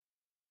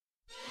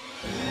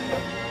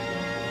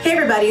Hey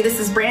everybody, this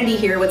is Brandy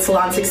here with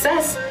Salon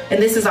Success,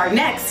 and this is our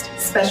next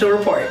special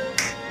report.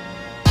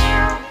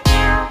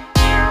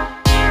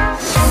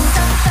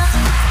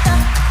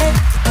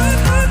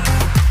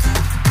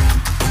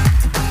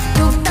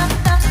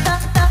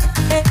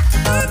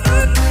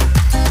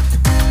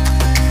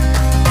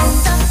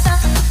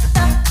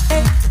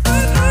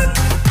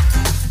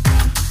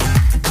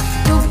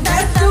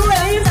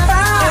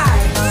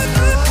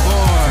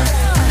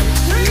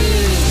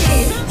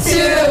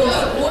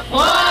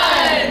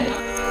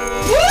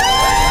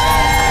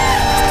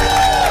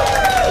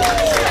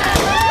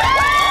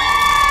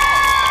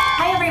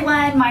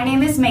 My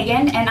name is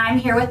Megan, and I'm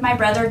here with my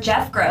brother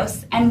Jeff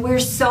Gross, and we're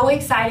so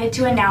excited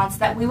to announce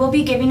that we will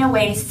be giving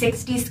away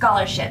 60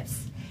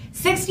 scholarships.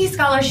 60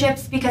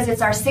 scholarships because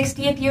it's our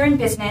 60th year in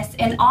business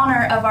in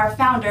honor of our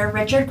founder,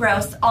 Richard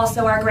Gross,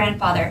 also our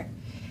grandfather.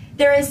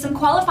 There is some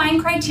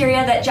qualifying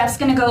criteria that Jeff's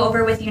going to go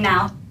over with you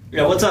now.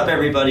 Yeah, what's up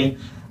everybody?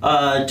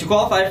 To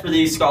qualify for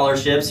these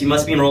scholarships, you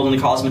must be enrolled in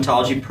the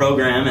cosmetology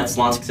program at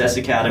Salon Success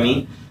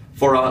Academy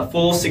for a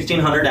full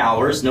 1,600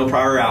 hours, no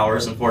prior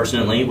hours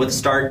unfortunately, with a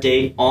start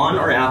date on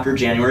or after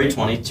January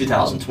 20,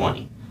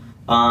 2020.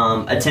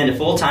 Attend a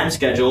full-time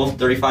schedule,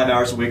 35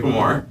 hours a week or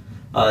more,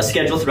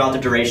 scheduled throughout the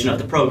duration of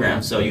the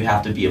program, so you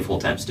have to be a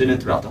full-time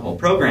student throughout the whole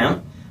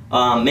program.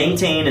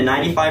 Maintain a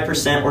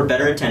 95% or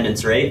better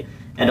attendance rate,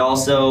 and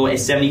also a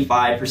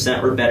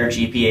 75% or better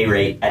GPA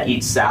rate at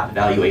each SAP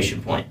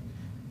evaluation point.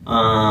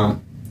 And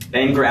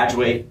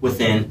graduate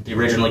within the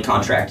originally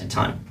contracted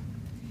time.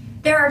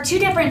 There are two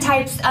different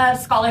types of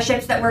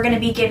scholarships that we're going to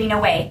be giving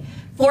away.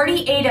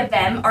 48 of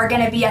them are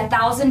going to be a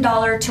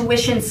 $1,000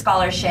 tuition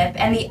scholarship,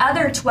 and the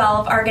other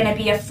 12 are going to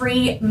be a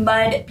free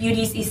Mud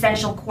Beauties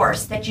Essential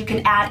course that you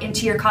can add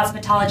into your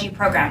cosmetology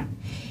program.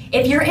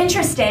 If you're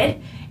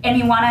interested and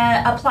you want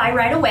to apply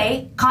right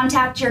away,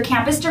 contact your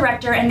campus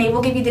director and they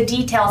will give you the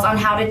details on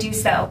how to do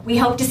so. We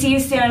hope to see you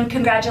soon.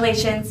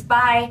 Congratulations.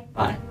 Bye.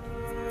 Bye.